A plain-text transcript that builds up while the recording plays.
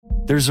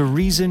There's a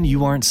reason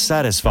you aren't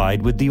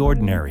satisfied with the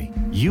ordinary.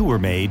 You were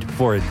made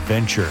for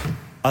adventure.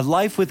 A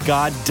life with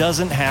God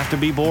doesn't have to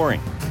be boring.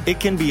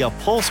 It can be a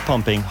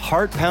pulse-pumping,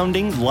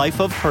 heart-pounding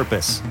life of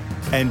purpose.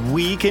 And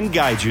we can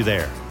guide you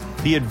there.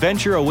 The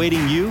adventure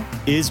awaiting you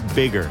is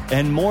bigger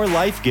and more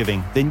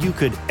life-giving than you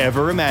could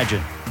ever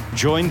imagine.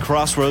 Join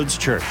Crossroads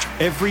Church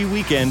every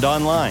weekend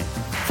online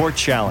for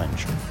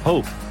challenge,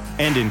 hope,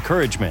 and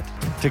encouragement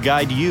to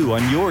guide you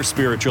on your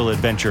spiritual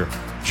adventure.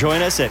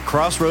 Join us at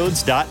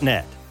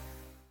crossroads.net.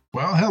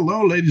 Well,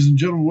 hello, ladies and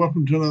gentlemen.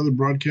 Welcome to another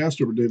broadcast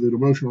of our daily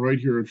devotional right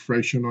here at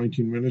Fresh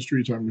Anointing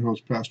Ministries. I'm your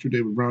host, Pastor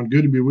David Brown.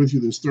 Good to be with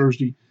you this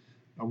Thursday,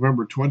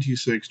 November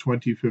 26,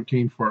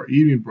 2015, for our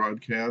evening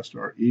broadcast,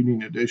 our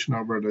evening edition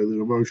of our daily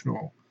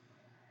devotional.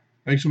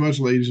 Thanks so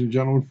much, ladies and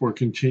gentlemen, for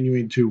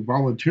continuing to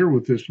volunteer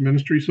with this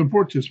ministry,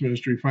 support this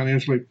ministry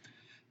financially,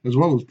 as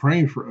well as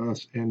praying for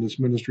us and this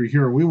ministry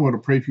here. We want to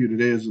pray for you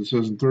today, as it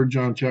says in 3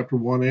 John chapter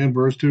 1 and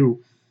verse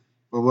 2.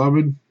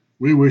 Beloved,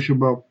 we wish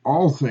above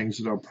all things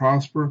that thou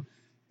prosper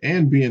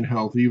and be in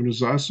health, even as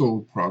thy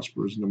soul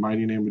prospers. In the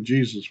mighty name of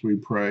Jesus, we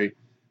pray.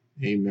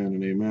 Amen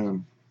and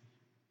amen.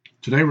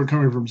 Today we're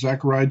coming from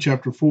Zechariah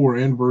chapter 4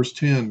 and verse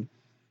 10.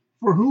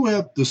 For who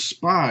hath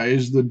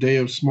despised the day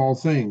of small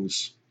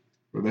things?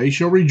 For they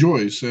shall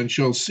rejoice and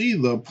shall see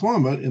the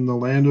plummet in the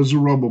land of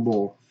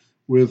Zerubbabel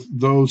with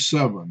those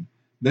 7.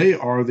 They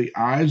are the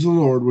eyes of the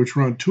Lord which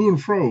run to and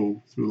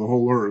fro through the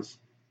whole earth.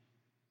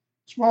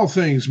 Small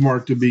things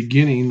mark the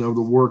beginning of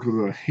the work in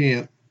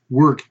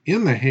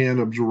the hand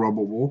of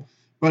Zerubbabel,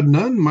 but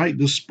none might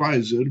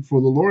despise it, for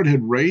the Lord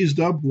had raised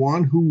up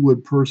one who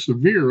would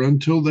persevere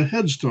until the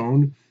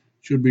headstone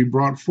should be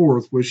brought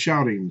forth with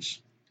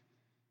shoutings.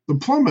 The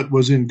plummet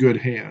was in good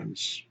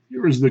hands.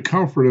 Here is the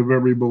comfort of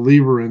every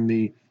believer in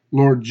the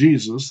Lord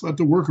Jesus. Let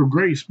the work of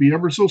grace be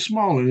ever so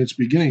small in its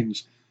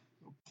beginnings.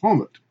 The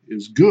plummet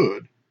is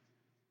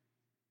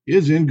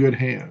in good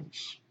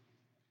hands.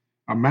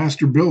 A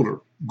master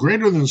builder,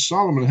 greater than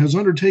Solomon, has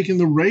undertaken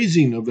the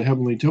raising of the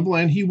heavenly temple,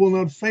 and he will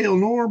not fail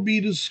nor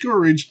be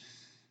discouraged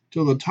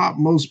till the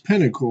topmost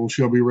pinnacle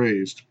shall be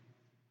raised.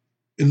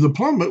 If the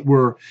plummet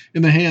were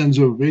in the hands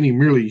of any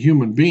merely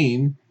human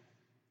being,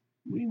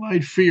 we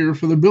might fear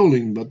for the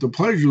building, but the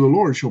pleasure of the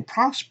Lord shall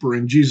prosper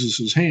in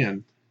Jesus'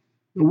 hand.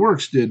 The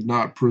works did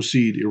not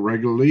proceed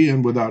irregularly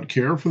and without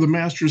care, for the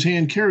master's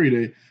hand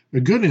carried a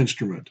good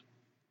instrument.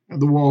 Had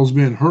the walls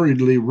been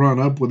hurriedly run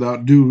up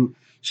without due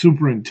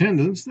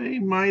superintendence, they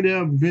might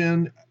have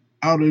been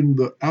out of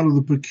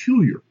the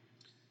peculiar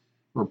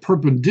or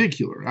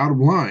perpendicular, out of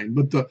line,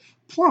 but the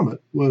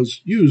plummet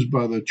was used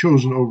by the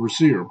chosen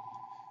overseer.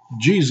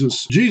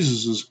 Jesus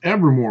is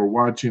evermore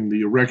watching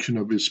the erection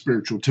of his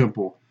spiritual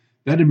temple,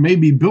 that it may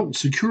be built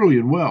securely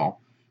and well.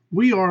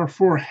 We are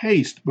for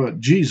haste, but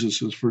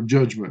Jesus is for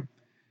judgment.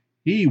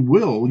 He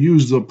will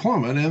use the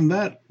plummet, and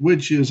that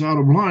which is out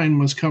of line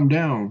must come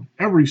down,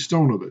 every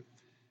stone of it.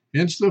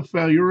 Hence the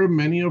failure of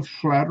many a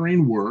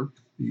flattering work,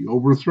 the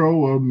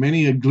overthrow of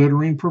many a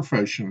glittering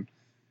profession.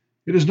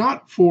 It is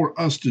not for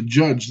us to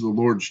judge the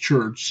Lord's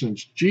church,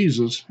 since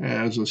Jesus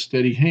has a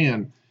steady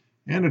hand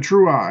and a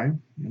true eye,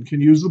 and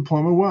can use the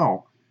plummet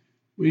well.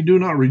 We do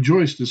not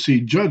rejoice to see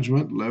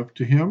judgment left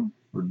to him,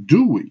 or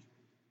do we?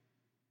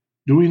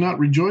 Do we not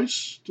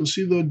rejoice to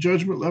see the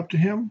judgment left to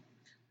him?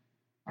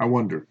 I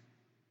wonder.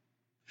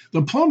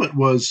 The plummet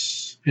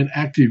was in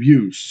active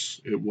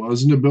use. It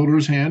was in the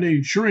builder's hand,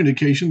 a sure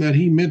indication that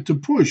he meant to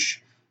push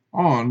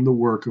on the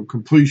work of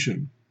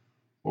completion.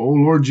 O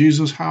Lord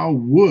Jesus, how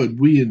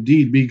would we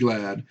indeed be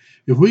glad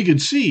if we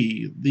could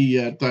see thee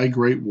at thy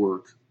great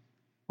work.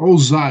 O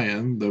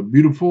Zion, the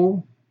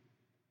beautiful,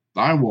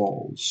 thy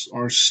walls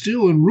are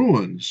still in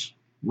ruins.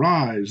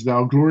 Rise,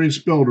 thou glorious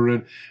builder,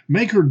 and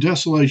make her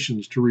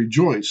desolations to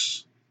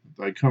rejoice at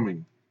thy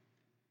coming.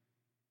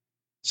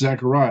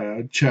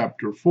 Zechariah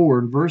chapter 4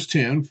 and verse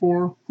 10,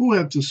 For who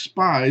hath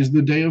despised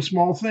the day of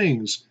small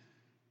things?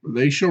 For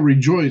they shall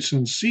rejoice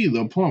and see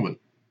the plummet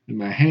in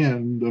the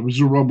hand of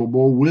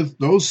Zerubbabel with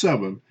those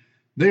 7.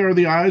 They are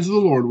the eyes of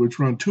the Lord which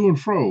run to and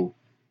fro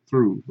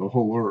through the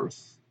whole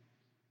earth.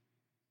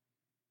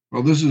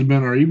 Well, this has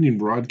been our evening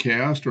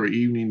broadcast, our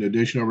evening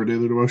edition of our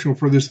daily devotional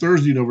for this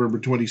Thursday, November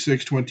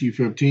 26,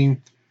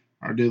 2015,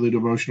 our daily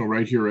devotional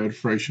right here at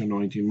Fresh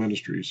Anointing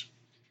Ministries.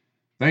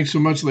 Thanks so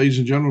much, ladies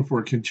and gentlemen,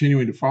 for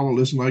continuing to follow,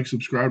 listen, like,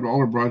 subscribe to all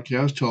our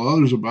broadcasts, tell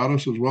others about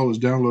us, as well as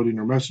downloading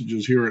our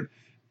messages here at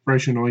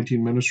Fresh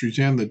Anointing Ministries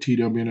and the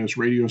TWNS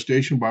radio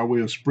station by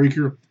way of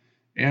Spreaker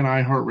and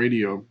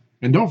iHeartRadio.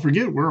 And don't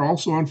forget, we're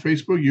also on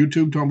Facebook,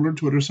 YouTube, Tumblr,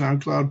 Twitter,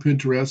 SoundCloud,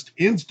 Pinterest,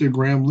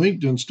 Instagram,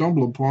 LinkedIn,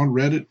 StumbleUpon,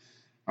 Reddit,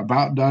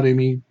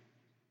 About.me,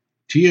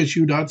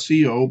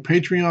 TSU.co,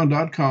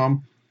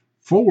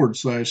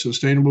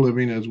 Patreon.com/Sustainable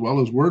Living, as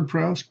well as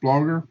WordPress,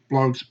 Blogger,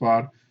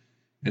 Blogspot.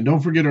 And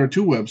don't forget our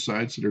 2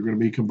 websites that are going to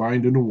be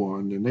combined into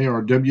one, and they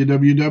are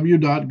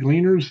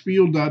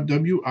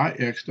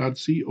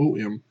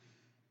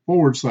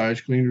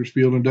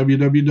www.gleanersfield.wix.com/Gleanersfield and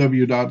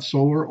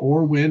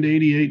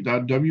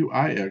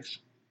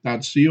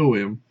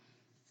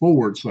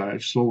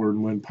www.solarorwind88.wix.com/Solar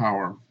and Wind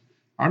Power.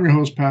 I'm your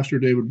host, Pastor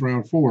David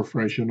Brown for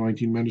Fresh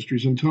Anointing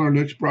Ministries. Until our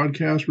next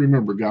broadcast,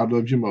 remember, God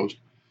loves you most.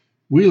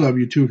 We love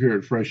you too here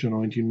at Fresh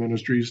Anointing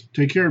Ministries.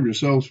 Take care of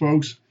yourselves,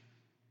 folks.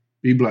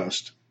 Be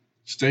blessed.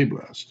 Stay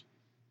blessed.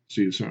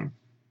 See you soon.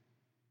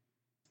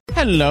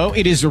 Hello,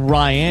 it is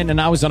Ryan,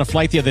 and I was on a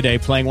flight the other day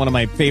playing one of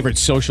my favorite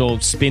social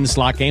spin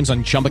slot games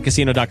on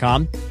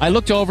ChumbaCasino.com. I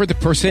looked over at the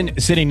person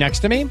sitting next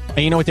to me, and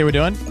you know what they were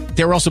doing?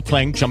 They were also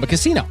playing Chumba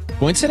Casino.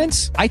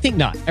 Coincidence? I think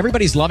not.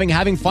 Everybody's loving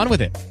having fun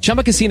with it.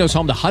 Chumba Casino is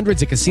home to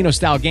hundreds of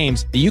casino-style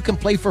games that you can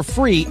play for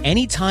free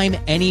anytime,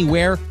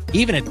 anywhere,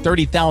 even at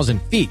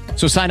 30,000 feet.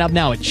 So sign up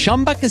now at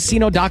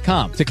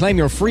ChumbaCasino.com to claim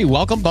your free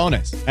welcome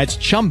bonus. That's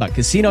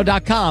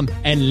ChumbaCasino.com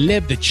and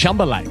live the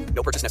Chumba life.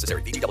 No purchase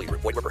necessary. VGW.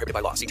 Void where prohibited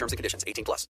by law. See terms and conditions. 18+.